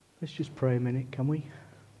Let's just pray a minute, can we?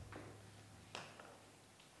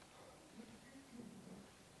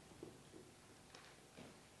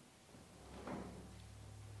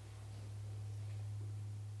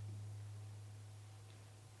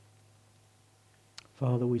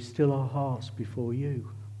 Father, we still our hearts before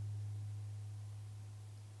you.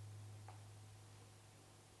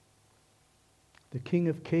 The King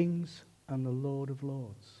of Kings and the Lord of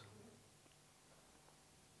Lords.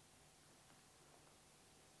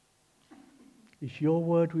 It's your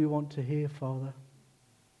word we want to hear, Father.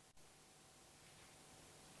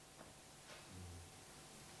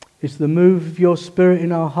 It's the move of your Spirit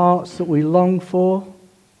in our hearts that we long for.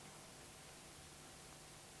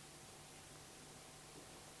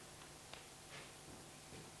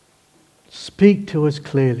 Speak to us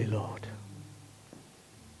clearly, Lord.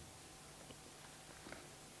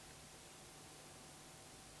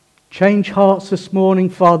 Change hearts this morning,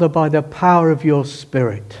 Father, by the power of your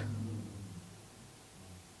Spirit.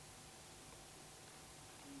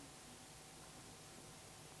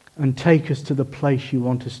 And take us to the place you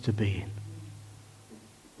want us to be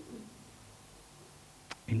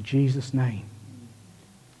in. In Jesus' name.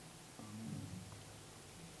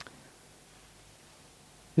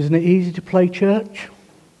 Isn't it easy to play church?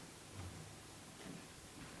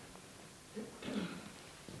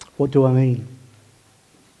 What do I mean?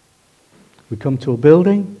 We come to a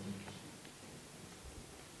building,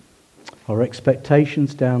 our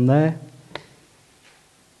expectations down there.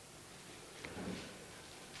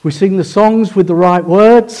 We sing the songs with the right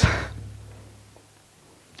words.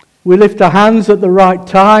 We lift our hands at the right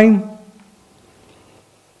time.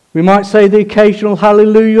 We might say the occasional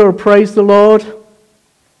hallelujah or praise the Lord.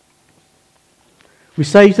 We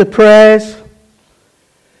say the prayers.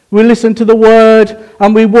 We listen to the word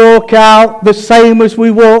and we walk out the same as we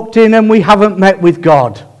walked in and we haven't met with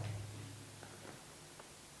God.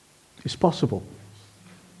 It's possible.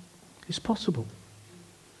 It's possible.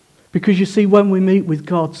 Because you see, when we meet with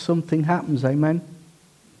God, something happens, amen?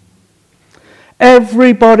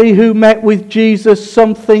 Everybody who met with Jesus,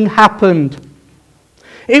 something happened.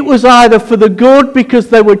 It was either for the good because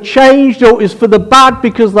they were changed, or it was for the bad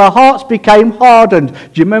because their hearts became hardened.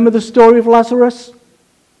 Do you remember the story of Lazarus?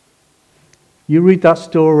 You read that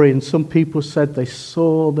story and some people said they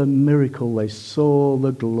saw the miracle, they saw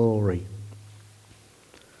the glory.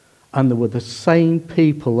 And there were the same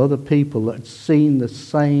people, other people that had seen the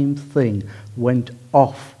same thing, went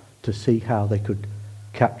off to see how they could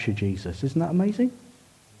capture Jesus. Isn't that amazing?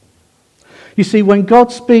 You see, when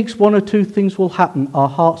God speaks, one or two things will happen. Our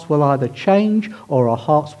hearts will either change or our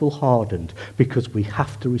hearts will harden, because we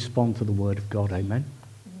have to respond to the word of God. Amen?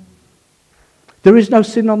 There is no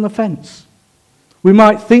sin on the fence. We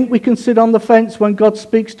might think we can sit on the fence. When God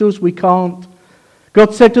speaks to us, we can't.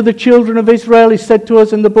 God said to the children of Israel, he said to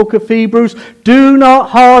us in the book of Hebrews, do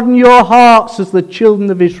not harden your hearts as the children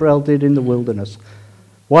of Israel did in the wilderness.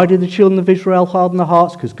 Why did the children of Israel harden their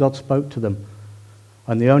hearts? Because God spoke to them.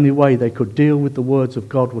 And the only way they could deal with the words of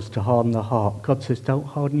God was to harden their heart. God says, don't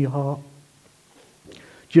harden your heart. Do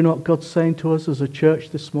you know what God's saying to us as a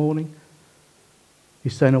church this morning?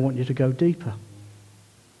 He's saying, I want you to go deeper.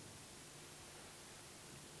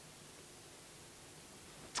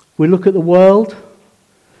 We look at the world.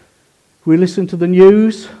 We listen to the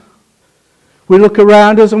news. We look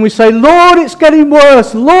around us and we say, Lord, it's getting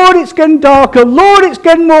worse. Lord, it's getting darker. Lord, it's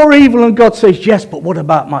getting more evil. And God says, yes, but what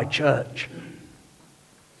about my church?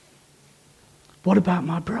 What about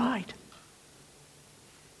my bride?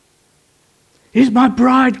 Is my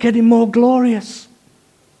bride getting more glorious?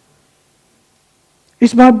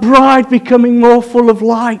 Is my bride becoming more full of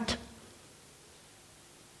light?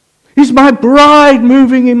 Is my bride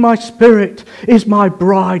moving in my spirit? Is my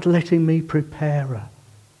bride letting me prepare her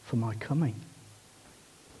for my coming?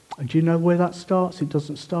 And do you know where that starts? It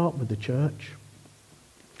doesn't start with the church.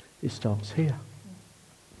 It starts here.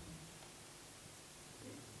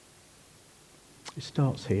 It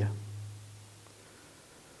starts here.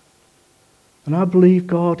 And I believe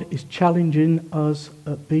God is challenging us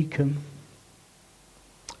at Beacon.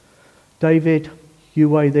 David, you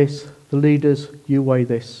weigh this. The leaders, you weigh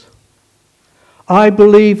this. I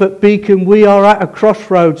believe at Beacon we are at a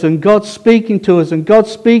crossroads, and God's speaking to us, and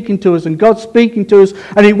God's speaking to us, and God's speaking to us,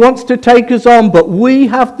 and He wants to take us on, but we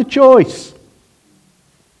have the choice.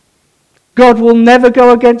 God will never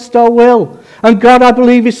go against our will. And God, I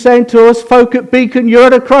believe, is saying to us, folk at Beacon, you're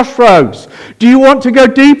at a crossroads. Do you want to go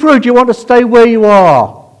deeper, or do you want to stay where you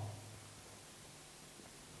are?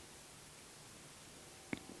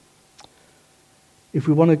 If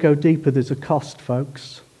we want to go deeper, there's a cost,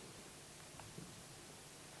 folks.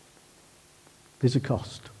 There's a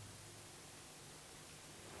cost.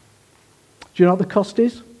 Do you know what the cost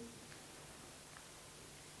is?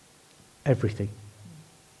 Everything.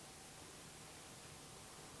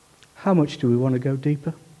 How much do we want to go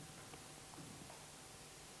deeper?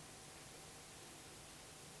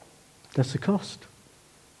 That's the cost.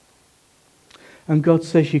 And God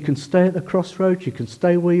says you can stay at the crossroads, you can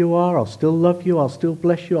stay where you are, I'll still love you, I'll still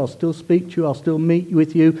bless you, I'll still speak to you, I'll still meet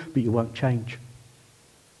with you, but you won't change.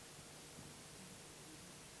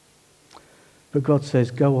 But God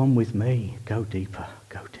says, go on with me, go deeper,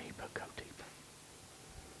 go deeper, go deeper.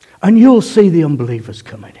 And you'll see the unbelievers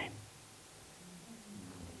coming in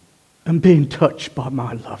and being touched by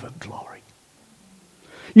my love and glory.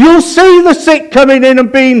 You'll see the sick coming in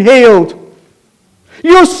and being healed.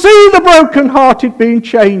 You'll see the brokenhearted being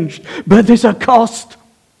changed. But there's a cost.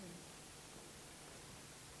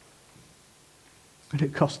 And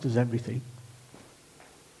it costs us everything.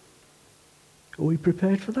 Are we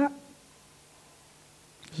prepared for that?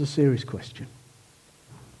 It's a serious question.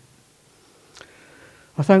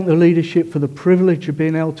 I thank the leadership for the privilege of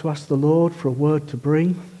being able to ask the Lord for a word to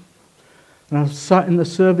bring. And I've sat in the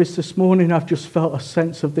service this morning, I've just felt a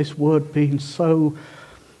sense of this word being so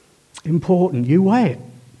important. You weigh it.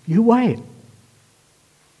 You weigh it.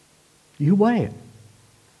 You weigh it.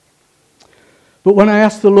 But when I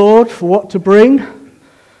asked the Lord for what to bring,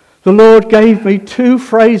 the Lord gave me two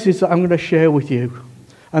phrases that I'm going to share with you.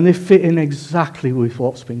 And they fit in exactly with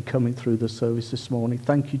what's been coming through the service this morning.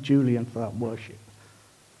 Thank you, Julian, for that worship.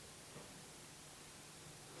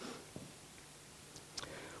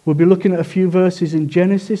 We'll be looking at a few verses in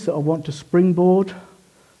Genesis that I want to springboard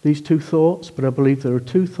these two thoughts, but I believe there are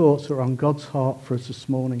two thoughts that are on God's heart for us this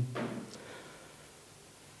morning.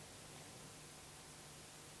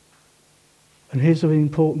 And here's an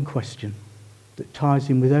important question that ties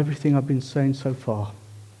in with everything I've been saying so far.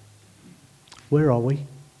 Where are we?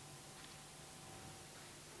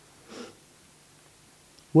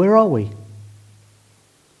 Where are we?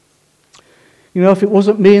 You know, if it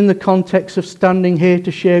wasn't me in the context of standing here to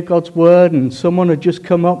share God's word and someone had just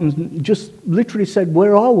come up and just literally said,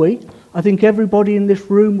 where are we? I think everybody in this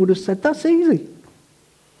room would have said, that's easy.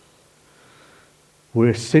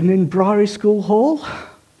 We're sitting in Briery School Hall.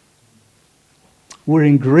 We're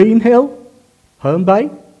in Greenhill, Herne Bay.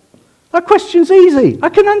 That question's easy. I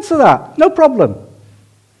can answer that. No problem.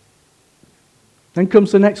 Then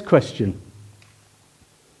comes the next question.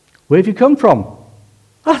 Where have you come from?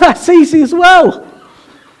 Oh, that's easy as well.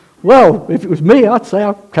 Well, if it was me, I'd say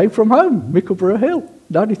I came from home, Mickleborough Hill,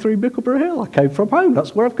 93 Mickleborough Hill. I came from home.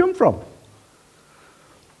 That's where I've come from.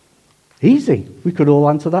 Easy. We could all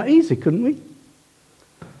answer that easy, couldn't we?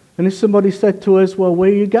 And if somebody said to us, well,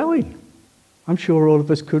 where are you going? I'm sure all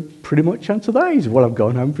of us could pretty much answer that easy. Well, I'm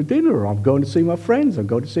going home for dinner, or I'm going to see my friends, I'm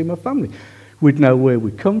going to see my family. We'd know where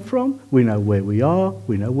we come from, we know where we are,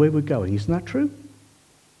 we know where we're going. Isn't that true?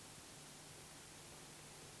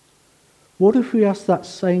 What if we ask that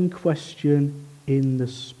same question in the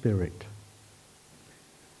Spirit?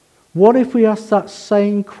 What if we ask that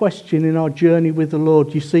same question in our journey with the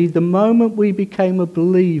Lord? You see, the moment we became a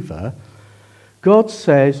believer, God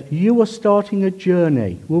says, you are starting a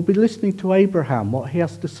journey. We'll be listening to Abraham, what he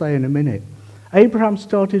has to say in a minute. Abraham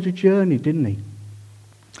started a journey, didn't he?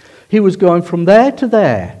 He was going from there to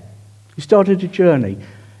there. He started a journey.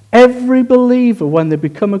 Every believer, when they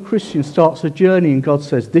become a Christian, starts a journey, and God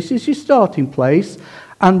says, this is your starting place,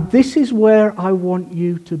 and this is where I want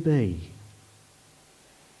you to be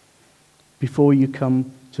before you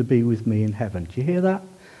come to be with me in heaven. Do you hear that?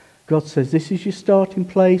 God says, this is your starting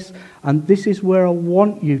place, and this is where I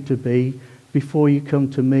want you to be before you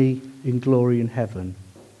come to me in glory in heaven.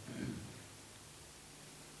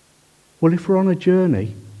 Well, if we're on a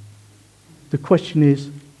journey, the question is,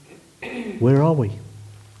 where are we?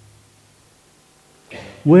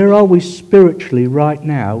 Where are we spiritually right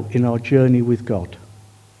now in our journey with God?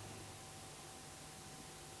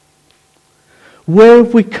 Where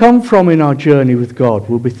have we come from in our journey with God?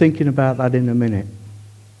 We'll be thinking about that in a minute.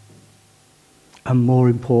 And more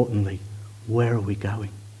importantly, where are we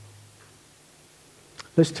going?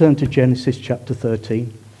 Let's turn to Genesis chapter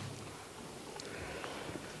 13.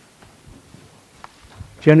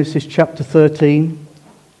 Genesis chapter 13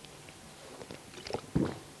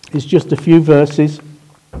 is just a few verses.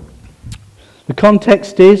 The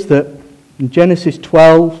context is that in Genesis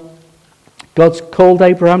 12, God's called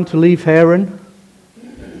Abraham to leave Haran.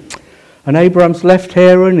 And Abraham's left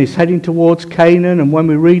Haran, he's heading towards Canaan. And when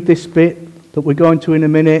we read this bit that we're going to in a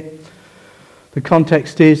minute, the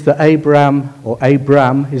context is that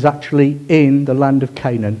Abram is actually in the land of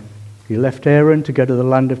Canaan. He left Haran to go to the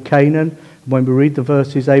land of Canaan. When we read the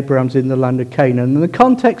verses, Abraham's in the land of Canaan. And the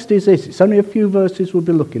context is this. It's only a few verses we'll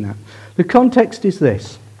be looking at. The context is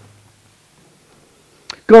this.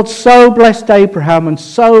 God so blessed Abraham and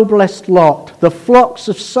so blessed Lot. The flocks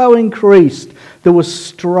have so increased. There was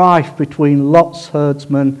strife between Lot's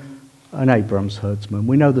herdsmen and Abraham's herdsmen.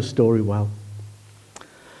 We know the story well.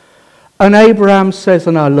 And Abraham says,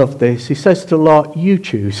 and I love this, he says to Lot, you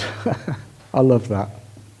choose. I love that.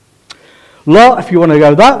 Lot, if you want to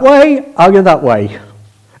go that way, I'll go that way.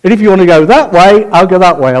 And if you want to go that way, I'll go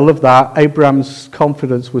that way. I love that. Abraham's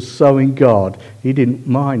confidence was so in God, he didn't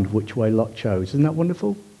mind which way Lot chose. Isn't that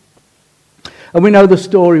wonderful? And we know the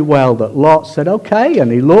story well, that Lot said, okay,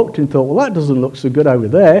 and he looked and thought, well, that doesn't look so good over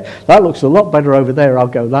there. That looks a lot better over there. I'll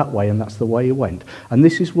go that way. And that's the way he went. And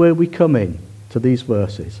this is where we come in to these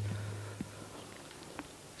verses.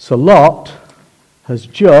 So Lot has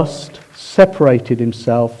just separated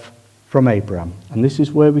himself from Abraham. And this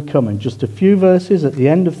is where we come in. Just a few verses at the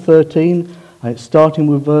end of 13, and it's starting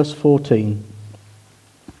with verse 14.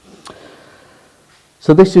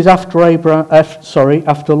 So this is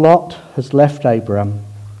after Lot has left Abraham.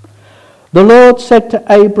 The Lord said to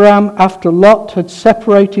Abraham after Lot had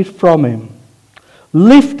separated from him,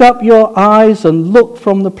 lift up your eyes and look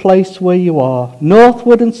from the place where you are,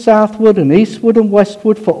 northward and southward and eastward and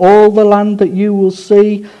westward, for all the land that you will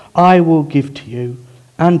see I will give to you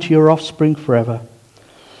and to your offspring forever.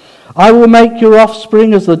 I will make your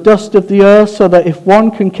offspring as the dust of the earth, so that if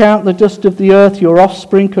one can count the dust of the earth, your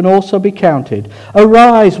offspring can also be counted.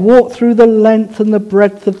 Arise, walk through the length and the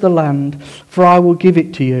breadth of the land, for I will give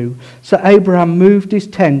it to you. So Abraham moved his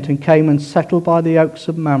tent and came and settled by the oaks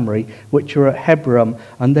of Mamre, which are at Hebron,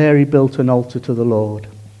 and there he built an altar to the Lord.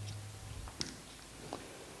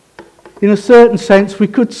 In a certain sense, we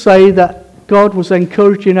could say that God was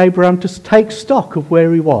encouraging Abraham to take stock of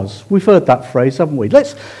where he was. We've heard that phrase, haven't we?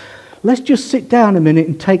 Let's just sit down a minute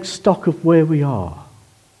and take stock of where we are.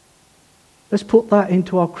 Let's put that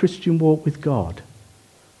into our Christian walk with God.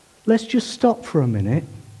 Let's just stop for a minute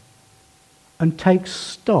and take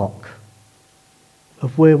stock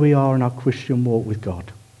of where we are in our Christian walk with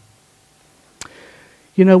God.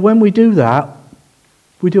 You know, when we do that,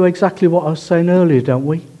 we do exactly what I was saying earlier, don't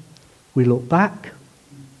we? We look back,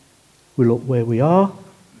 we look where we are,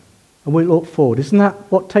 and we look forward. Isn't that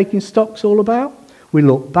what taking stock's all about? We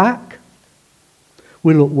look back,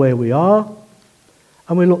 we look where we are,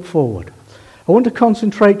 and we look forward. I want to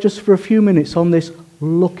concentrate just for a few minutes on this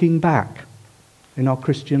looking back in our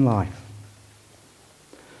Christian life.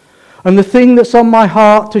 And the thing that's on my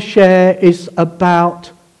heart to share is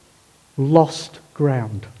about lost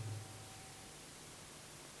ground.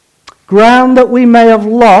 Ground that we may have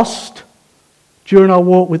lost during our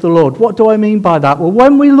walk with the Lord. What do I mean by that? Well,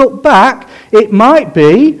 when we look back, it might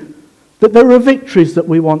be that there are victories that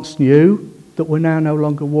we once knew that we're now no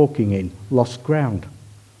longer walking in. Lost ground.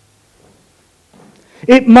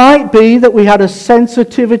 It might be that we had a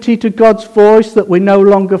sensitivity to God's voice that we no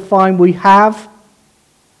longer find we have.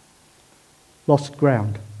 Lost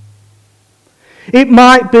ground. It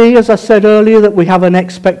might be, as I said earlier, that we have an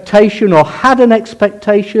expectation or had an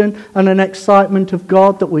expectation and an excitement of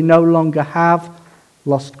God that we no longer have.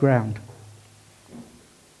 Lost ground.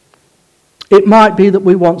 It might be that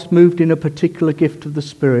we once moved in a particular gift of the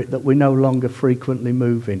Spirit that we no longer frequently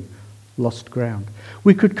move in. Lost ground.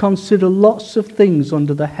 We could consider lots of things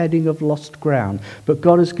under the heading of lost ground, but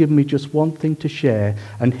God has given me just one thing to share,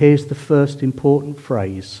 and here's the first important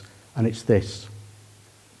phrase, and it's this,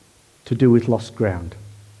 to do with lost ground.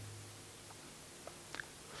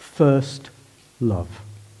 First love.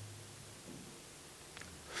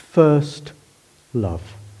 First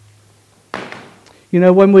love. You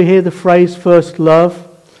know, when we hear the phrase first love,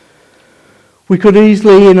 we could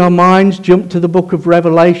easily in our minds jump to the book of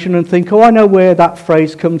Revelation and think, oh, I know where that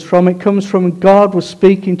phrase comes from. It comes from God was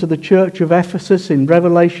speaking to the church of Ephesus in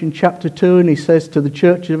Revelation chapter 2, and he says to the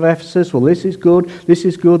church of Ephesus, well, this is good, this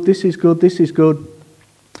is good, this is good, this is good.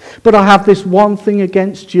 But I have this one thing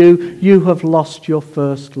against you. You have lost your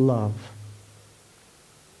first love.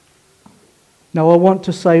 Now, I want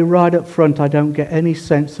to say right up front, I don't get any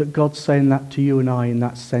sense that God's saying that to you and I in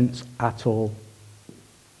that sense at all.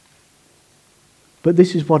 But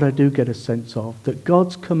this is what I do get a sense of, that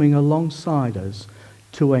God's coming alongside us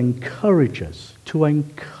to encourage us, to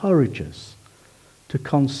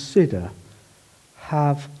consider,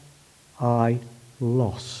 have I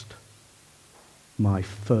lost my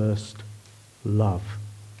first love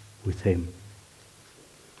with him?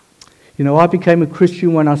 You know, I became a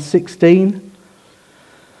Christian when I was 16.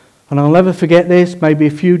 And I'll never forget this, maybe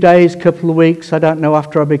a few days, couple of weeks, I don't know,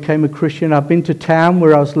 after I became a Christian, I've been to town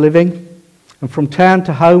where I was living. And from town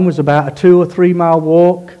to home was about a 2 or 3 mile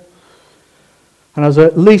walk. And I was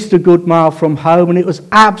at least a good mile from home, and it was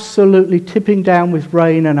absolutely tipping down with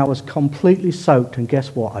rain, and I was completely soaked. And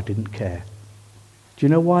guess what? I didn't care. Do you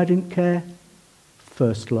know why I didn't care?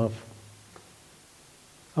 First love.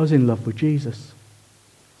 I was in love with Jesus.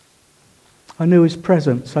 I knew his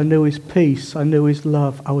presence. I knew his peace. I knew his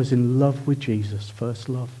love. I was in love with Jesus. First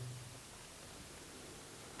love.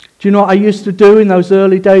 Do you know what I used to do in those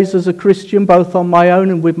early days as a Christian, both on my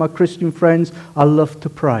own and with my Christian friends? I loved to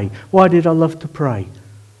pray. Why did I love to pray?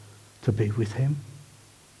 To be with him.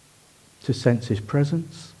 To sense his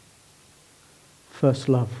presence. First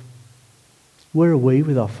love. Where are we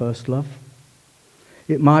with our first love?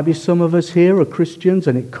 It might be some of us here are Christians,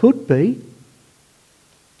 and it could be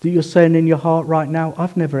that you're saying in your heart right now,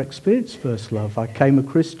 I've never experienced first love. I came a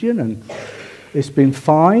Christian and it's been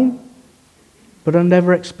fine, but I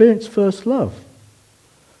never experienced first love.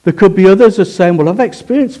 There could be others who are saying, well, I've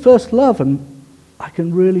experienced first love, and I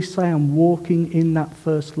can really say I'm walking in that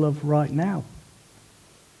first love right now.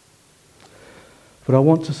 But I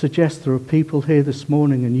want to suggest there are people here this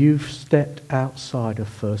morning and you've stepped outside of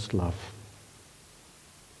first love.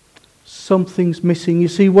 Something's missing. You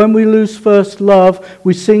see, when we lose first love,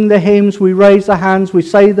 we sing the hymns, we raise our hands, we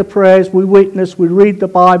say the prayers, we witness, we read the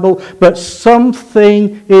Bible, but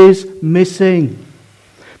something is missing.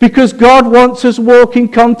 Because God wants us walking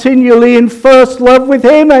continually in first love with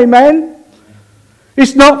him, amen?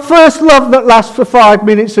 It's not first love that lasts for 5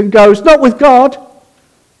 minutes and goes, not with God.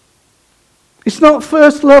 It's not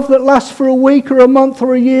first love that lasts for a week or a month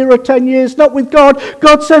or a year or 10 years, not with God.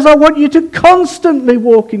 God says, I want you to constantly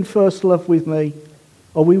walk in first love with me.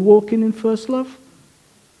 Are we walking in first love?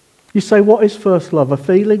 You say, what is first love? A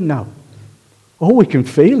feeling? No. Oh, we can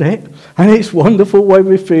feel it. And it's wonderful when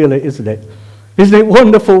we feel it, isn't it? Isn't it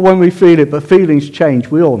wonderful when we feel it? But feelings change.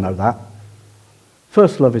 We all know that.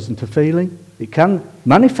 First love isn't a feeling. It can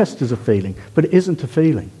manifest as a feeling, but it isn't a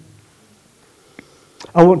feeling.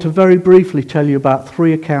 I want to very briefly tell you about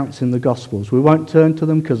 3 accounts in the Gospels. We won't turn to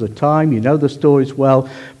them because of time. You know the stories well.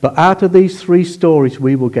 But out of these 3 stories,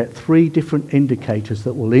 we will get 3 different indicators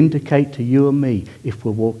that will indicate to you and me if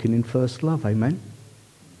we're walking in first love. Amen?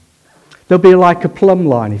 There'll be like a plumb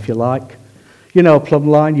line, if you like. You know a plumb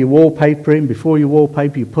line, you wallpaper in. Before you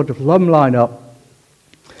wallpaper, you put a plumb line up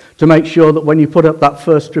to make sure that when you put up that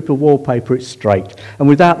first strip of wallpaper, it's straight. And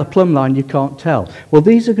without the plumb line, you can't tell. Well,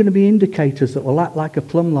 these are going to be indicators that will act like a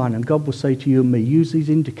plumb line, and God will say to you and me, use these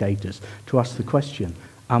indicators to ask the question,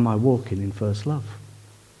 am I walking in first love?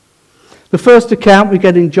 The first account we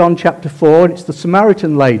get in John chapter 4, and it's the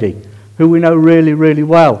Samaritan lady, who we know really, really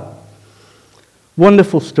well.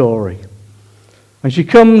 Wonderful story. And she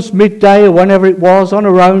comes midday or whenever it was on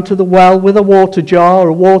her own to the well with a water jar or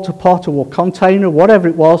a water pot or a container, whatever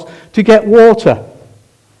it was, to get water.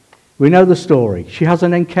 We know the story. She has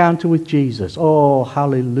an encounter with Jesus. Oh,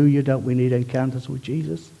 hallelujah, don't we need encounters with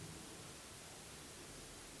Jesus?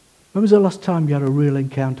 When was the last time you had a real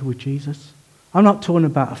encounter with Jesus? I'm not talking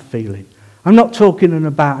about a feeling. I'm not talking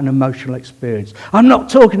about an emotional experience. I'm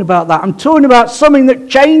not talking about that. I'm talking about something that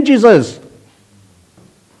changes us.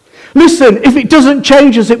 Listen, if it doesn't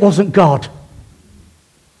change us, it wasn't God.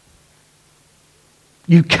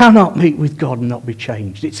 You cannot meet with God and not be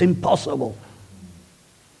changed. It's impossible.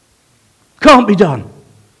 Can't be done.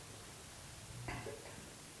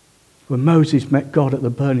 When Moses met God at the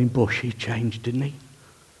burning bush, he changed, didn't he?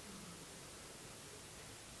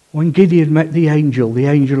 When Gideon met the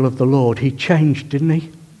angel of the Lord, he changed, didn't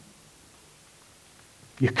he?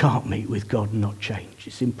 You can't meet with God and not change.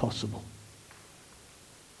 It's impossible.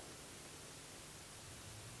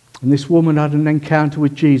 And this woman had an encounter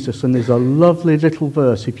with Jesus, and there's a lovely little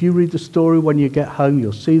verse. If you read the story when you get home,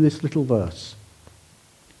 you'll see this little verse.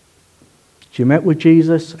 She met with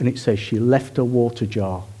Jesus, and it says she left her water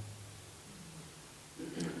jar.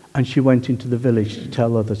 And she went into the village to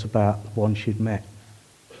tell others about the one she'd met.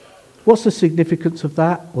 What's the significance of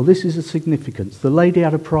that? Well, this is the significance. The lady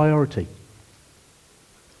had a priority.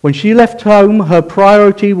 When she left home, her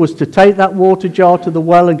priority was to take that water jar to the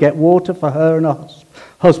well and get water for her and her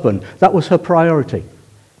husband. That was her priority.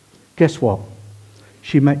 Guess what?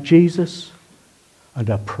 She met Jesus and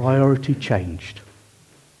her priority changed.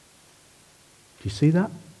 Do you see that?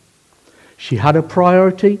 She had a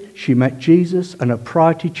priority, she met Jesus, and her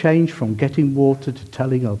priority changed from getting water to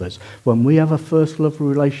telling others. When we have a first love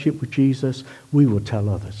relationship with Jesus, we will tell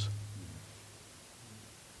others.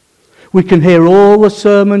 We can hear all the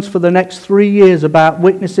sermons for the next 3 years about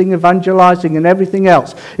witnessing, evangelizing, and everything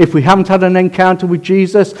else. If we haven't had an encounter with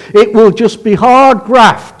Jesus, it will just be hard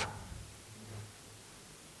graft.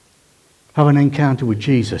 have an encounter with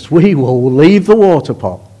Jesus, we will leave the water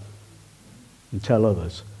pot and tell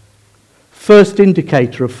others. First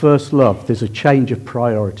indicator of first love, there's a change of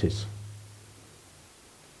priorities.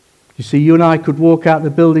 You see, you and I could walk out the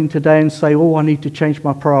building today and say, oh, I need to change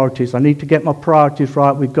my priorities. I need to get my priorities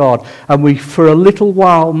right with God. And we, for a little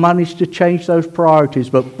while, managed to change those priorities.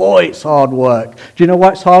 But boy, it's hard work. Do you know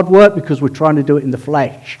why it's hard work? Because we're trying to do it in the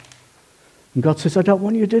flesh. And God says, I don't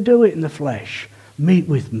want you to do it in the flesh. Meet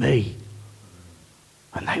with me.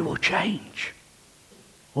 And they will change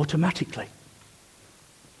automatically.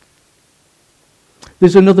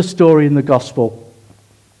 There's another story in the gospel.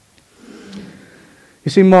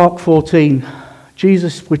 It's in Mark 14.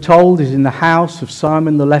 Jesus, we're told, is in the house of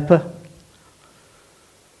Simon the leper.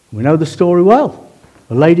 We know the story well.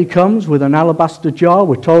 A lady comes with an alabaster jar.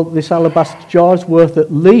 We're told this alabaster jar is worth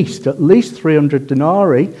at least 300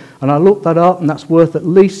 denarii. And I looked that up, and that's worth at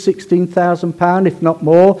least £16,000, if not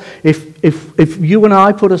more. If you and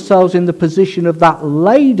I put ourselves in the position of that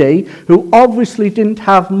lady, who obviously didn't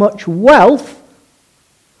have much wealth,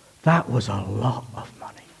 that was a lot of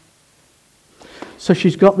money. So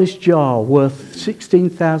she's got this jar worth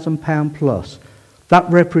 £16,000 plus. That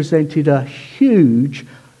represented a huge,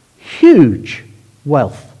 huge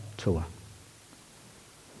wealth to her.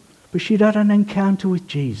 But she'd had an encounter with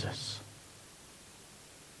Jesus.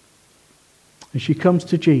 And she comes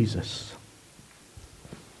to Jesus.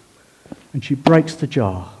 And she breaks the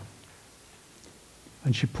jar.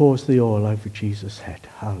 And she pours the oil over Jesus' head.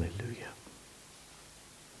 Hallelujah.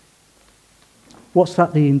 What's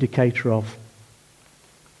that the indicator of?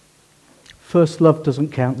 First love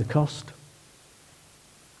doesn't count the cost.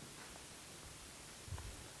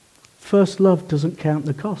 First love doesn't count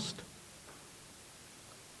the cost.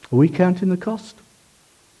 Are we counting the cost?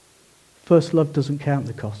 First love doesn't count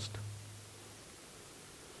the cost.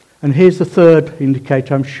 And here's the third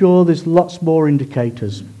indicator. I'm sure there's lots more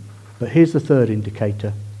indicators, but here's the third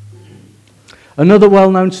indicator. Another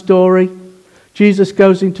well-known story. Jesus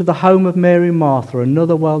goes into the home of Mary and Martha,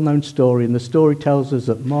 another well-known story, and the story tells us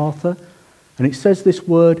that Martha, and it says this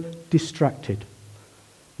word, distracted.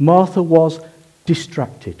 Martha was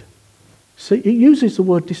distracted. See, it uses the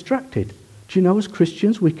word distracted. Do you know, as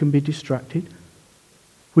Christians, we can be distracted.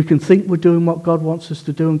 We can think we're doing what God wants us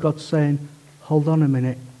to do, and God's saying, hold on a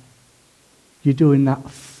minute. You're doing that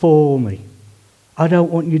for me. I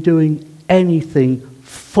don't want you doing anything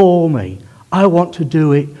for me. I want to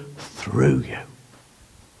do it through you.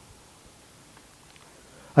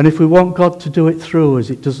 And if we want God to do it through us,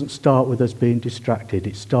 it doesn't start with us being distracted.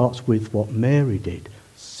 It starts with what Mary did,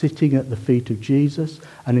 sitting at the feet of Jesus.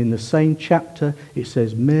 And in the same chapter, it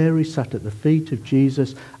says Mary sat at the feet of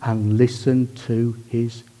Jesus and listened to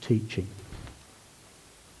his teaching.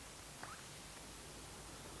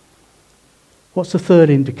 What's the third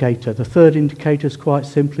indicator? The third indicator is quite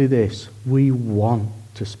simply this. We want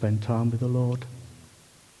to spend time with the Lord.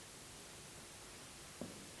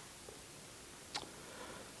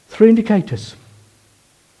 Three indicators.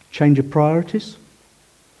 Change of priorities.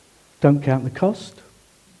 Don't count the cost.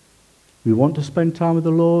 We want to spend time with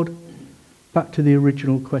the Lord. Back to the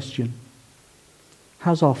original question.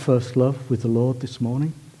 How's our first love with the Lord this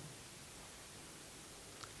morning?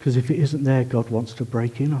 Because if it isn't there, God wants to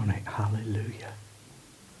break in on it. Hallelujah.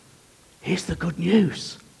 Here's the good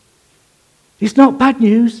news. It's not bad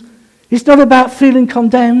news. It's not about feeling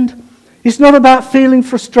condemned. It's not about feeling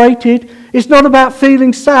frustrated. It's not about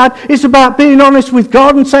feeling sad. It's about being honest with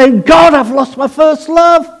God and saying, God, I've lost my first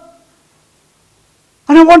love.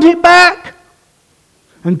 And I want it back.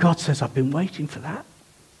 And God says, I've been waiting for that.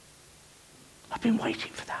 I've been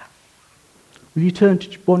waiting for that. Will you turn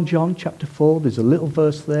to 1 John chapter 4? There's a little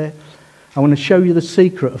verse there. I want to show you the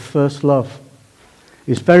secret of first love.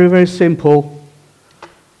 It's very, very simple.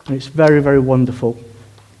 And it's very, very wonderful.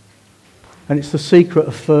 And it's the secret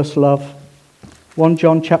of first love. 1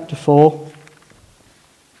 John chapter 4.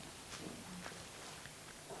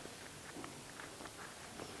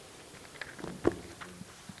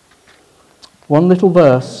 One little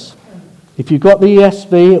verse. If you've got the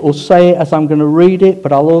ESV, it will say it as I'm going to read it,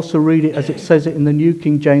 but I'll also read it as it says it in the New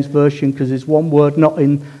King James Version, because there's one word not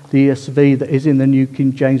in the ESV that is in the New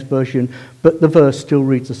King James Version, but the verse still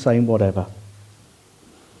reads the same whatever.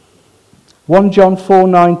 1 John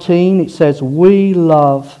 4:19, it says, we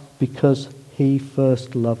love because he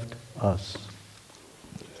first loved us.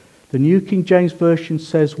 The New King James Version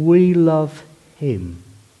says, we love him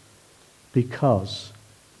because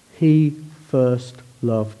he first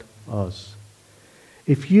loved us.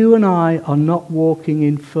 If you and I are not walking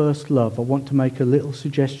in first love, I want to make a little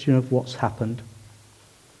suggestion of what's happened.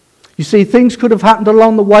 You see, things could have happened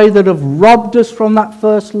along the way that have robbed us from that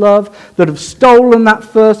first love, that have stolen that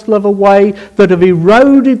first love away, that have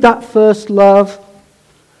eroded that first love.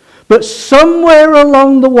 But somewhere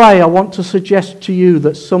along the way, I want to suggest to you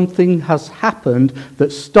that something has happened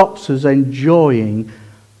that stops us enjoying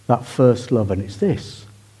that first love. And it's this: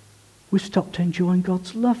 we've stopped enjoying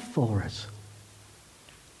God's love for us.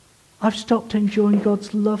 I've stopped enjoying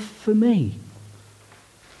God's love for me.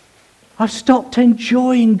 I've stopped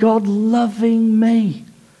enjoying God loving me.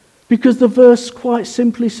 Because the verse quite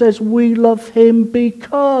simply says, we love him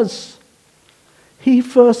because he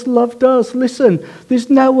first loved us. Listen,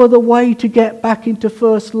 there's no other way to get back into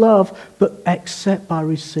first love but except by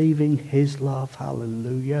receiving his love.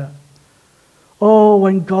 Hallelujah. Oh,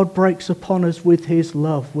 when God breaks upon us with his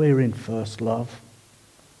love, we're in first love.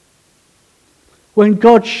 When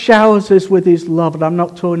God showers us with his love, and I'm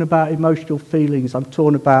not talking about emotional feelings, I'm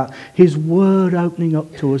talking about his word opening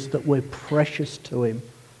up to us that we're precious to him,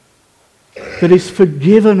 that he's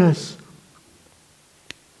forgiven us,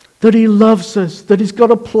 that he loves us, that he's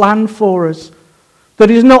got a plan for us, that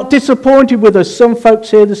he's not disappointed with us. Some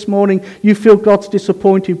folks here this morning, you feel God's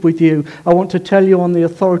disappointed with you. I want to tell you on the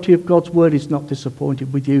authority of God's word, he's not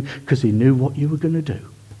disappointed with you because he knew what you were going to do.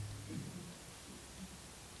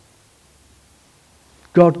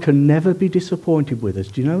 God can never be disappointed with us.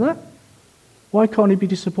 Do you know that? Why can't he be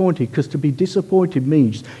disappointed? Because to be disappointed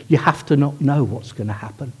means you have to not know what's going to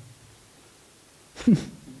happen. Have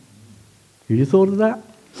you thought of that?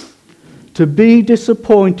 To be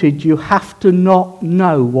disappointed, you have to not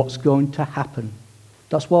know what's going to happen.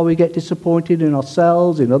 That's why we get disappointed in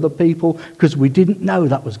ourselves, in other people, because we didn't know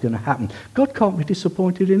that was going to happen. God can't be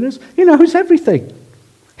disappointed in us. He knows everything.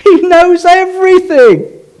 He knows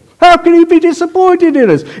everything. How can he be disappointed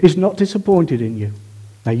in us? He's not disappointed in you.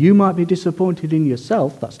 Now, you might be disappointed in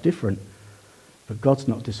yourself. That's different. But God's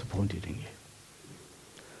not disappointed in you.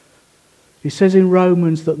 He says in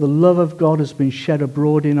Romans that the love of God has been shed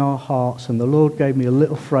abroad in our hearts. And the Lord gave me a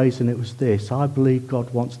little phrase, and it was this: I believe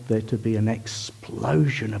God wants there to be an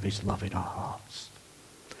explosion of his love in our hearts.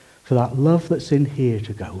 For that love that's in here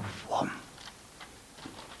to go, whom.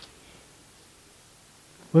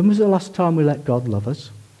 When was the last time we let God love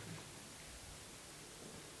us?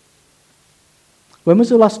 When was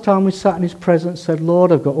the last time we sat in his presence and said,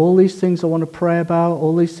 Lord, I've got all these things I want to pray about,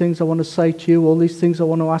 all these things I want to say to you, all these things I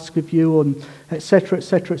want to ask of you, and etc.,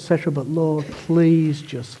 etc., etc. But Lord, please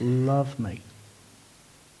just love me.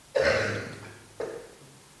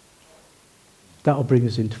 That'll bring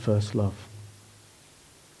us into first love.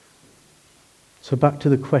 So back to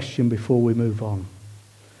the question before we move on.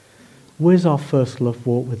 Where's our first love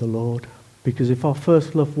walk with the Lord? Because if our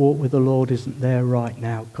first love walk with the Lord isn't there right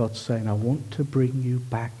now, God's saying, I want to bring you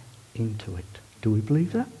back into it. Do we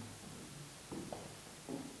believe that?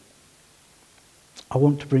 I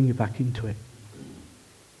want to bring you back into it.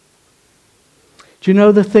 Do you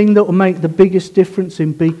know the thing that will make the biggest difference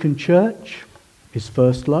in Beacon Church is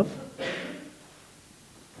first love?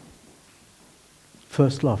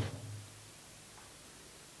 First love.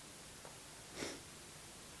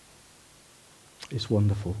 It's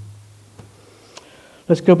wonderful.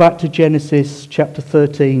 Let's go back to Genesis chapter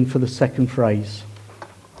 13 for the second phrase.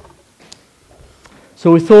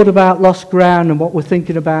 So we thought about lost ground, and what we're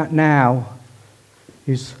thinking about now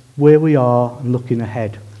is where we are and looking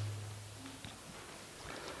ahead.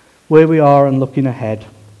 Where we are and looking ahead.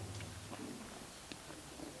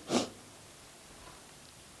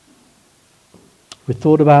 We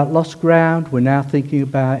thought about lost ground. We're now thinking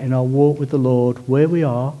about, in our walk with the Lord, where we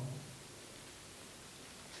are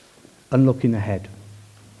and looking ahead.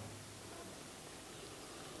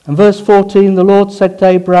 And verse 14, the Lord said to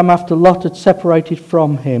Abraham after Lot had separated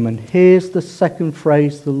from him, and here's the second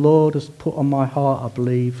phrase the Lord has put on my heart, I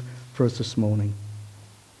believe, for us this morning.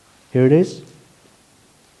 Here it is.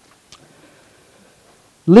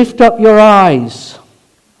 Lift up your eyes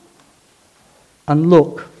and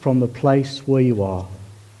look from the place where you are.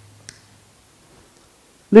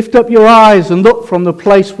 Lift up your eyes and look from the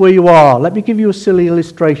place where you are. Let me give you a silly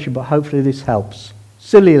illustration, but hopefully this helps.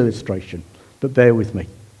 Silly illustration, but bear with me.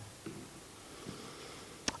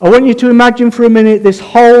 I want you to imagine for a minute this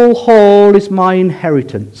whole hall is my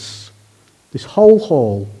inheritance. This whole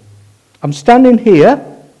hall. I'm standing here.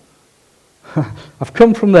 I've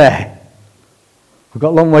come from there. I've got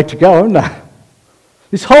a long way to go, haven't I?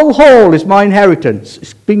 This whole hall is my inheritance.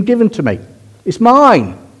 It's been given to me. It's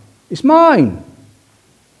mine. It's mine.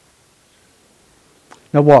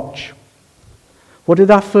 Now watch. What did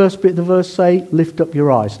that first bit of the verse say? Lift up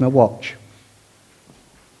your eyes. Now watch.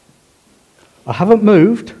 I haven't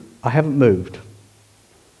moved. I haven't moved.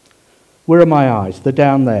 Where are my eyes? They're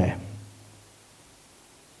down there.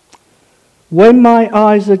 When my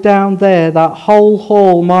eyes are down there, that whole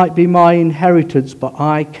hall might be my inheritance, but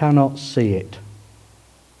I cannot see it.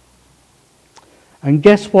 And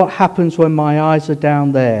guess what happens when my eyes are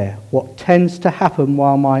down there? What tends to happen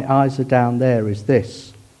while my eyes are down there is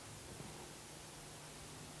this.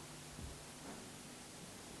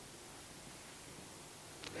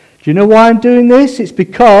 Do you know why I'm doing this? It's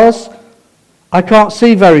because I can't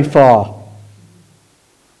see very far.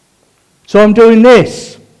 So I'm doing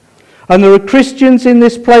this. And there are Christians in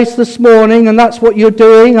this place this morning, and that's what you're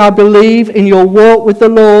doing, I believe, in your walk with the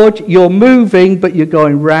Lord. You're moving, but you're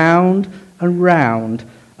going round and round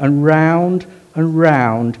and round and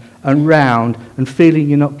round and round and feeling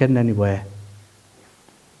you're not getting anywhere.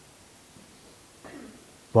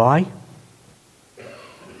 Why?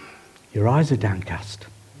 Your eyes are downcast.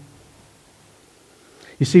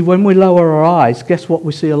 You see, when we lower our eyes, guess what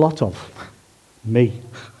we see a lot of? Me.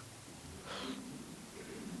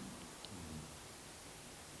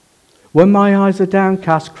 When my eyes are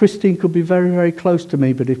downcast, Christine could be very, very close to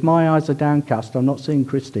me, but if my eyes are downcast, I'm not seeing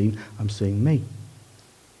Christine, I'm seeing me.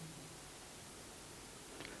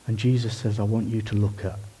 And Jesus says, I want you to look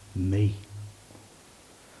at me.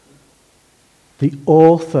 The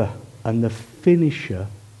author and the finisher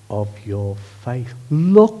of your faith.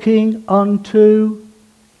 Looking unto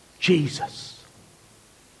Jesus.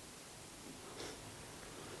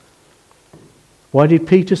 Why did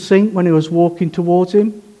Peter sink when he was walking towards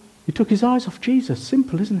him? He took his eyes off Jesus.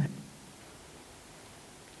 Simple, isn't it?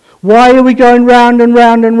 Why are we going round and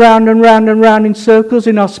round and round and round and round in circles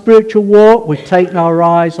in our spiritual walk? We've taken our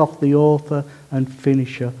eyes off the author and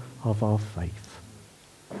finisher of our faith.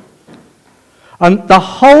 And the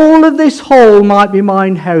whole of this hall might be my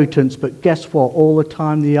inheritance, but guess what? All the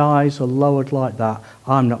time the eyes are lowered like that,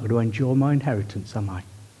 I'm not going to enjoy my inheritance, am I?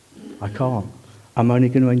 I can't. I'm only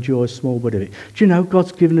going to enjoy a small bit of it. Do you know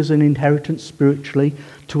God's given us an inheritance spiritually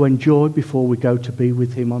to enjoy before we go to be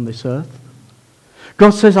with him on this earth? God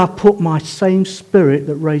says, I put my same spirit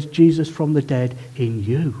that raised Jesus from the dead in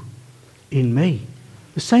you, in me.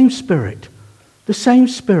 The same spirit. The same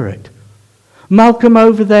spirit. Malcolm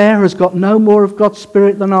over there has got no more of God's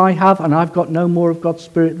spirit than I have, and I've got no more of God's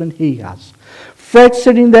spirit than he has. Fred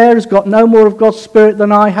sitting there has got no more of God's spirit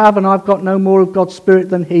than I have, and I've got no more of God's spirit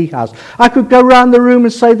than he has. I could go around the room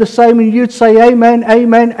and say the same, and you'd say amen,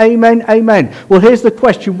 amen, amen, amen. Well, here's the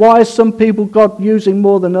question. Why is some people God using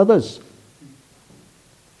more than others?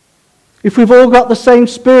 If we've all got the same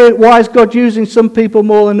spirit, why is God using some people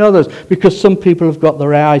more than others? Because some people have got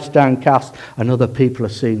their eyes downcast, and other people are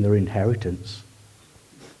seeing their inheritance.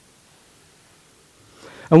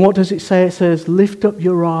 And what does it say? It says, lift up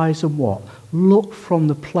your eyes and what? Look from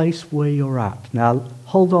the place where you're at. Now,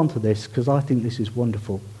 hold on to this, because I think this is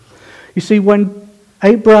wonderful. You see, when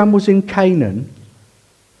Abraham was in Canaan,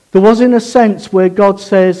 there was in a sense where God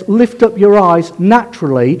says, lift up your eyes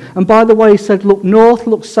naturally. And by the way, he said, look north,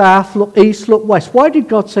 look south, look east, look west. Why did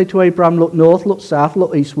God say to Abraham, look north, look south,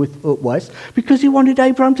 look east, look west? Because he wanted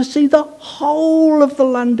Abraham to see the whole of the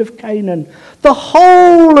land of Canaan. The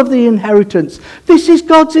whole of the inheritance. This is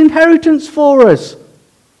God's inheritance for us.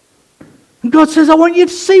 And God says, I want you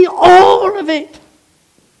to see all of it.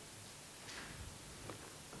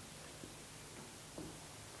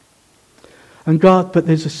 And God, but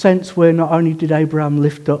there's a sense where not only did Abraham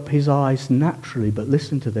lift up his eyes naturally, but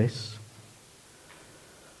listen to this.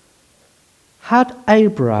 Had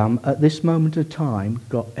Abraham at this moment of time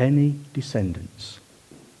got any descendants?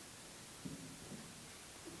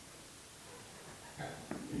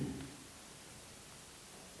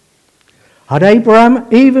 Had Abraham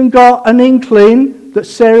even got an inkling that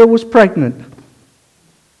Sarah was pregnant?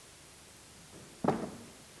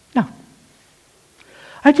 No.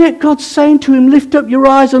 And yet God's saying to him, lift up your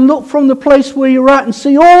eyes and look from the place where you're at and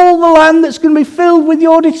see all the land that's going to be filled with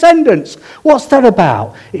your descendants. What's that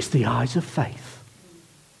about? It's the eyes of faith.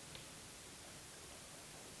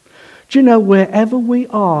 Do you know, wherever we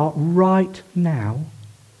are right now,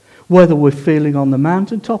 whether we're feeling on the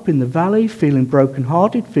mountaintop, in the valley, feeling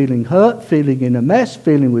brokenhearted, feeling hurt, feeling in a mess,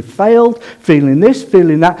 feeling we've failed, feeling this,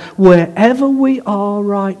 feeling that, wherever we are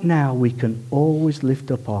right now, we can always lift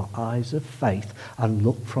up our eyes of faith and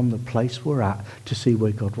look from the place we're at to see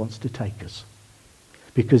where God wants to take us.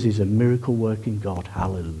 Because he's a miracle-working God.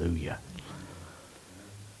 Hallelujah.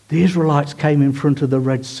 The Israelites came in front of the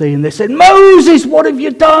Red Sea and they said, Moses, what have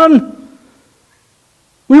you done?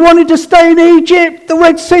 We wanted to stay in Egypt. The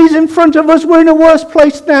Red Sea's in front of us. We're in a worse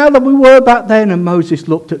place now than we were back then. And Moses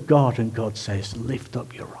looked at God and God says, lift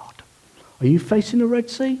up your rod. Are you facing the Red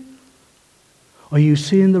Sea? Are you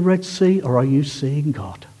seeing the Red Sea or are you seeing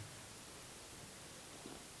God?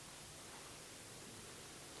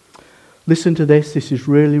 Listen to this. This is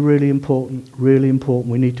really, really important. Really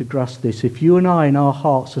important. We need to grasp this. If you and I in our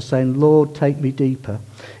hearts are saying, Lord, take me deeper.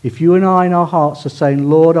 If you and I in our hearts are saying,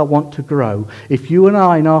 Lord, I want to grow. If you and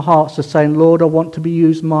I in our hearts are saying, Lord, I want to be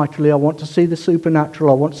used mightily. I want to see the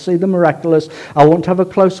supernatural. I want to see the miraculous. I want to have a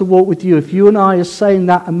closer walk with you. If you and I are saying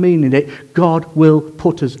that and meaning it, God will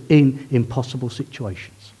put us in impossible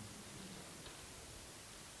situations.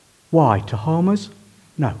 Why? To harm us?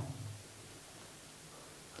 No.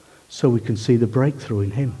 So we can see the breakthrough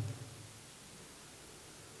in him.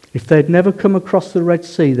 If they'd never come across the Red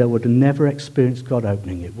Sea, they would have never experienced God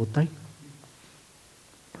opening it, would they?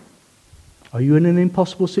 Are you in an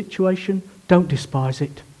impossible situation? Don't despise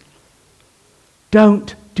it.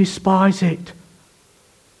 Don't despise it.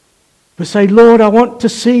 But say, Lord, I want to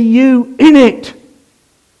see you in it,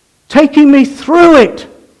 taking me through it.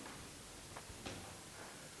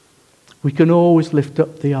 We can always lift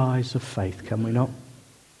up the eyes of faith, can we not?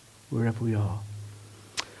 Wherever we are.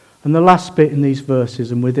 And the last bit in these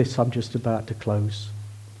verses, and with this I'm just about to close.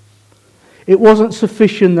 It wasn't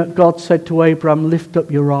sufficient that God said to Abraham, lift up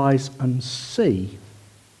your eyes and see.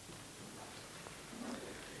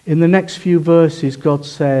 In the next few verses, God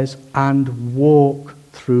says, and walk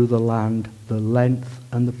through the land, the length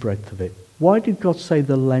and the breadth of it. Why did God say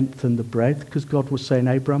the length and the breadth? Because God was saying,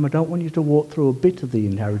 Abraham, I don't want you to walk through a bit of the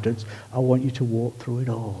inheritance. I want you to walk through it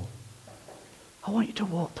all. I want you to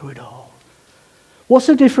walk through it all. What's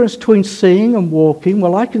the difference between seeing and walking?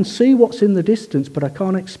 Well, I can see what's in the distance, but I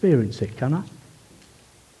can't experience it, can I?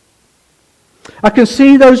 I can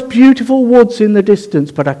see those beautiful woods in the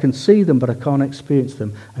distance, but I can see them, but I can't experience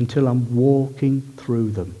them until I'm walking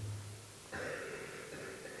through them.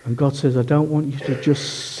 And God says, I don't want you to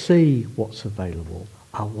just see what's available.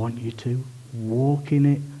 I want you to walk in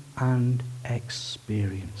it and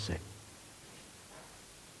experience it.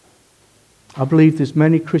 I believe there's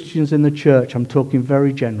many Christians in the church, I'm talking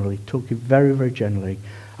very generally, very, very generally.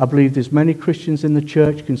 I believe there's many Christians in the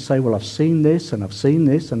church who can say, well, I've seen this, and I've seen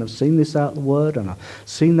this, and I've seen this out of the Word, and I've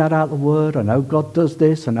seen that out of the Word. I know God does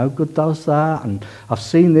this, I know God does that, and I've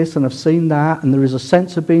seen this, and I've seen that, and there is a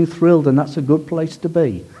sense of being thrilled, and that's a good place to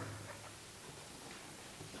be.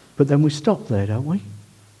 But then we stop there, don't we?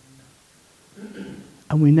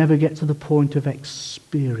 And we never get to the point of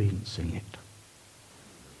experiencing it.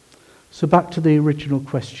 So back to the original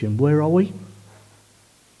question, where are we?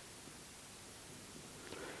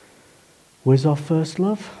 Where's our first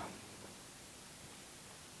love?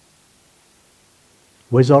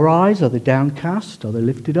 Where's our eyes? Are they downcast? Are they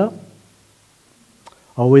lifted up?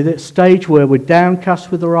 Are we at that stage where we're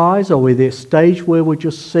downcast with our eyes? Are we at that stage where we're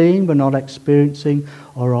just seeing but not experiencing?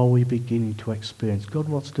 Or are we beginning to experience? God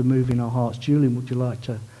wants to move in our hearts. Julian, would you like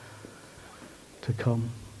to come?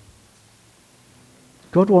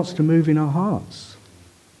 God wants to move in our hearts.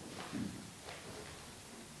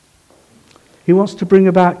 He wants to bring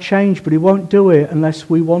about change, but he won't do it unless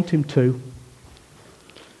we want him to.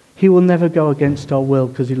 He will never go against our will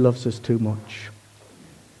because he loves us too much.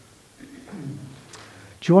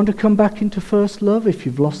 Do you want to come back into first love if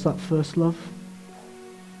you've lost that first love?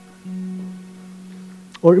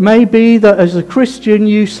 Or it may be that as a Christian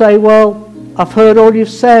you say, well, I've heard all you've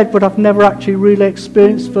said, but I've never actually really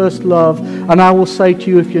experienced first love. And I will say to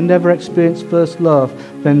you, if you've never experienced first love,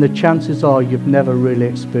 then the chances are you've never really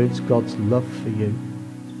experienced God's love for you.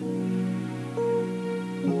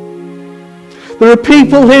 There are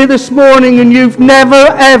people here this morning and you've never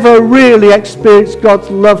ever really experienced God's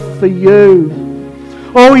love for you.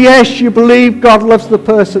 Oh yes, you believe God loves the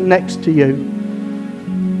person next to you.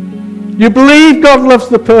 You believe God loves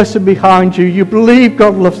the person behind you. You believe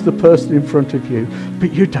God loves the person in front of you.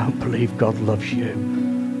 But you don't believe God loves you.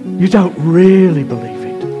 You don't really believe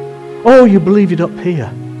it. Oh, you believe it up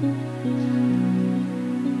here.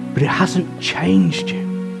 But it hasn't changed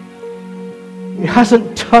you. It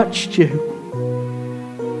hasn't touched you.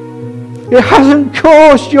 It hasn't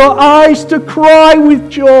caused your eyes to cry with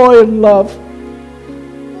joy and love.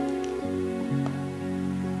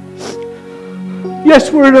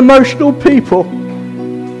 Yes, we're an emotional people.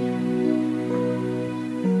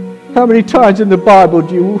 How many times in the Bible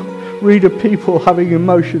do you read of people having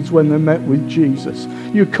emotions when they met with Jesus?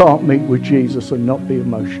 You can't meet with Jesus and not be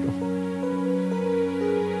emotional.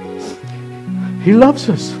 He loves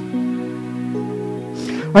us.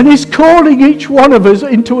 And he's calling each one of us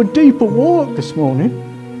into a deeper walk this morning.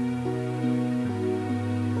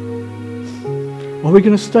 Are we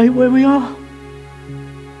going to stay where we are?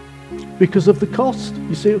 Because of the cost.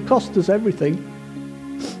 You see, it cost us everything.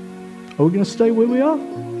 Are we going to stay where we are?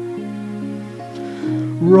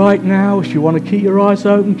 right now, if you want to keep your eyes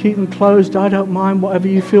open, keep them closed, I don't mind, whatever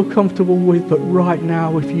you feel comfortable with. But right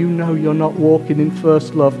now, if you know you're not walking in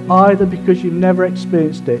first love, either because you've never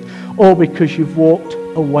experienced it or because you've walked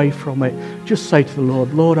away from it, just say to the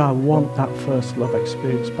Lord, Lord, I want that first love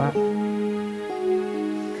experience back.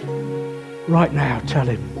 Right now, tell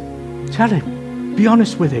him. Tell him. Be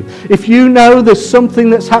honest with him. If you know there's something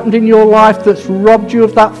that's happened in your life that's robbed you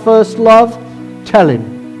of that first love, tell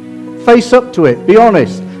him. Face up to it. Be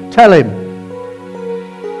honest. Tell him.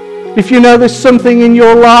 If you know there's something in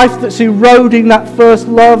your life that's eroding that first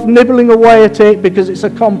love, nibbling away at it because it's a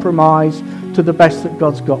compromise to the best that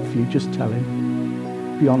God's got for you, just tell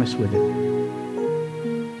him. Be honest with him.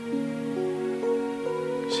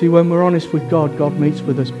 See, when we're honest with God, God meets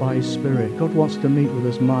with us by his Spirit. God wants to meet with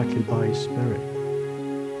us mightily by his Spirit.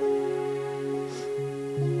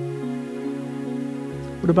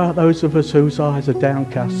 What about those of us whose eyes are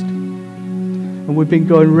downcast? And we've been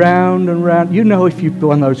going round and round. You know, if you've been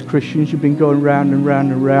one of those Christians, you've been going round and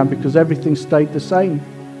round and round because everything stayed the same.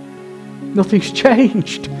 Nothing's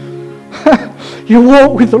changed. You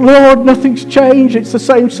walk with the Lord, nothing's changed. It's the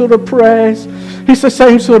same sort of prayers. It's the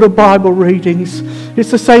same sort of Bible readings.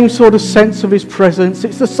 It's the same sort of sense of his presence.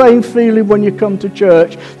 It's the same feeling when you come to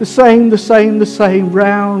church. The same,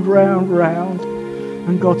 round, round, round.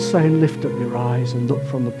 And God's saying, lift up your eyes and look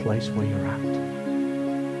from the place where you're at.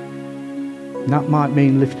 And that might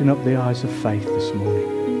mean lifting up the eyes of faith this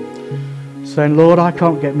morning. Saying, Lord, I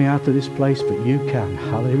can't get me out of this place, but you can.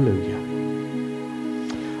 Hallelujah.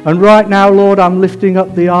 And right now, Lord, I'm lifting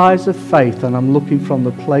up the eyes of faith and I'm looking from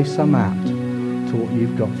the place I'm at to what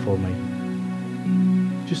you've got for me.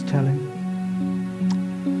 Just tell him.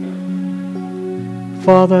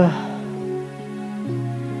 Father,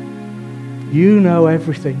 you know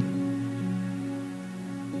everything.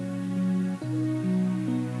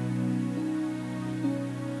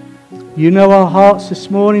 You know our hearts this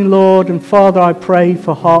morning, Lord, and Father, I pray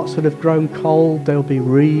for hearts that have grown cold, they'll be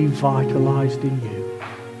revitalized in you.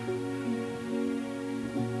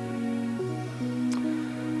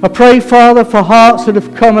 I pray, Father, for hearts that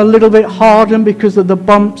have come a little bit hardened because of the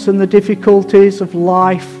bumps and the difficulties of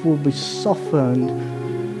life will be softened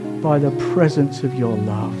by the presence of your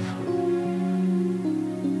love.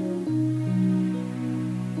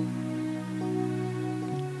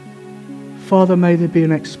 Father, may there be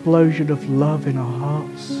an explosion of love in our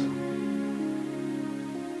hearts.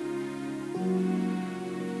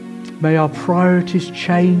 May our priorities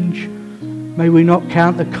change. May we not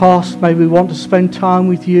count the cost. May we want to spend time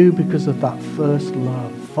with you because of that first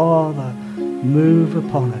love. Father, move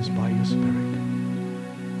upon us by your Spirit.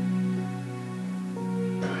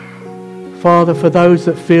 Father, for those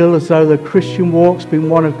that feel as though the Christian walk's been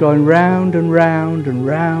one of going round and round and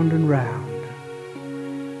round and round,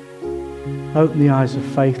 open the eyes of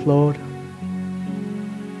faith, Lord.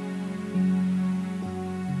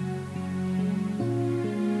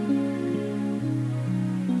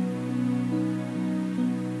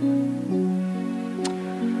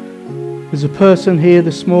 There's a person here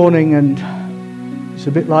this morning, and it's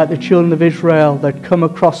a bit like the children of Israel. They'd come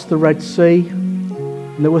across the Red Sea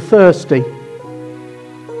and they were thirsty.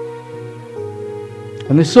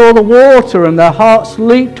 And they saw the water and their hearts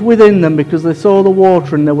leaped within them because they saw the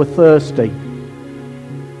water and they were thirsty.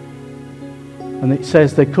 And it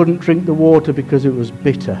says they couldn't drink the water because it was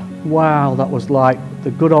bitter. Wow, that was like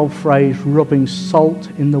the good old phrase, rubbing salt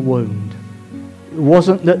in the wound. It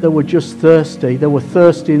wasn't that they were just thirsty. They were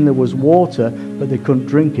thirsty and there was water, but they couldn't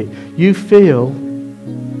drink it. You feel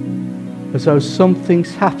as though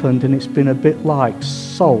something's happened and it's been a bit like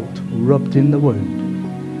salt rubbed in the wound.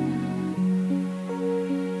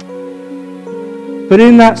 But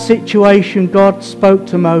in that situation, God spoke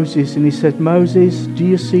to Moses and he said, Moses, do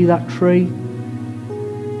you see that tree?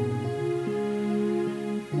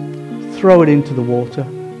 Throw it into the water.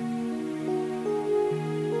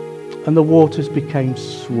 And the waters became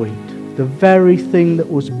sweet. The very thing that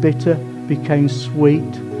was bitter became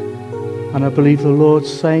sweet. And I believe the Lord's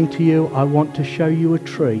saying to you, I want to show you a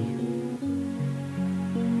tree.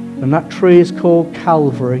 And that tree is called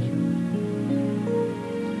Calvary.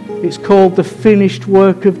 It's called the finished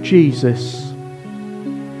work of Jesus.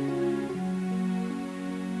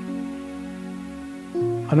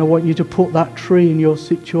 And I want you to put that tree in your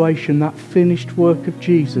situation, that finished work of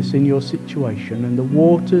Jesus in your situation, and the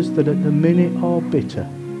waters that at the minute are bitter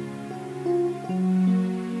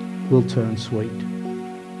will turn sweet.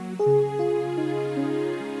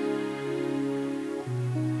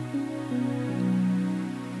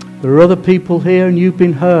 There are other people here and you've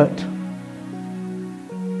been hurt.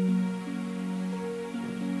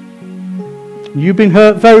 You've been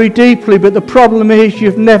hurt very deeply, but the problem is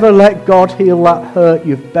you've never let God heal that hurt.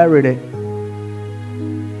 You've buried it.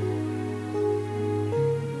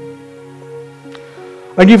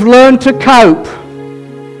 And you've learned to cope.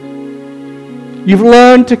 You've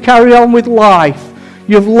learned to carry on with life.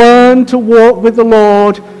 You've learned to walk with the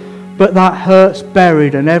Lord, but that hurt's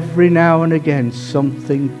buried, and every now and again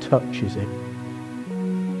something touches it.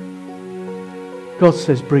 God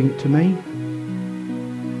says, bring it to me.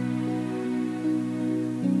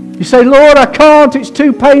 You say, Lord, I can't, it's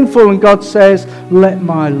too painful. And God says, let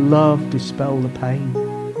my love dispel the pain.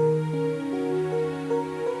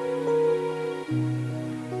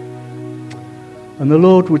 And the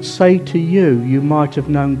Lord would say to you, you might have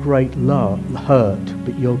known great hurt,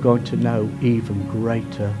 but you're going to know even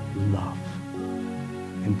greater love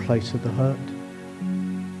in place of the hurt.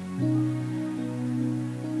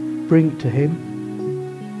 Bring it to Him.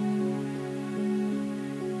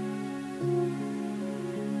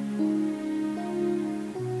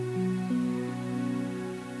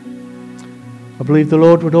 I believe the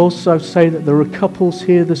Lord would also say that there are couples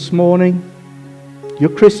here this morning. You're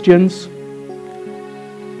Christians.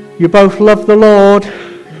 You both love the Lord.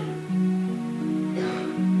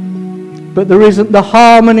 But there isn't the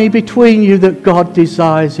harmony between you that God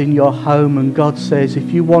desires in your home. And God says,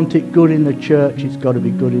 if you want it good in the church, it's got to be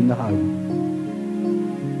good in the home.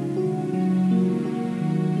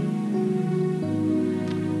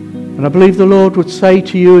 And I believe the Lord would say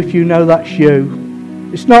to you, if you know that's you,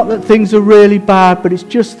 it's not that things are really bad, but it's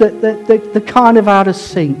just that they're kind of out of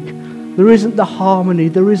sync. There isn't the harmony,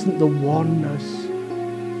 there isn't the oneness.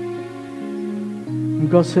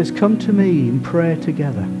 And God says, come to me in prayer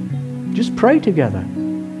together. Just pray together.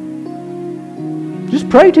 Just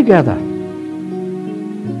pray together.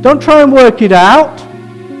 Don't try and work it out.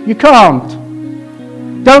 You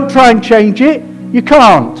can't. Don't try and change it. You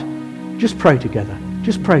can't. Just pray together.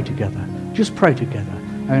 Just pray together. Just pray together.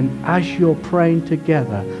 And as you're praying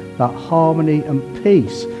together, that harmony and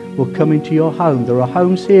peace will come into your home. There are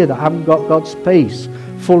homes here that haven't got God's peace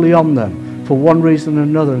fully on them for one reason or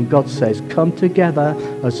another. And God says, come together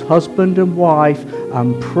as husband and wife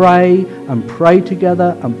and pray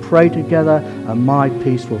together, and my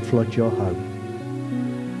peace will flood your home.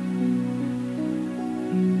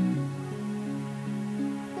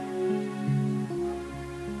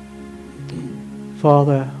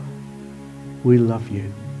 Father, we love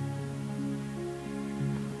you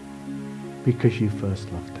because you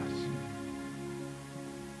first loved us.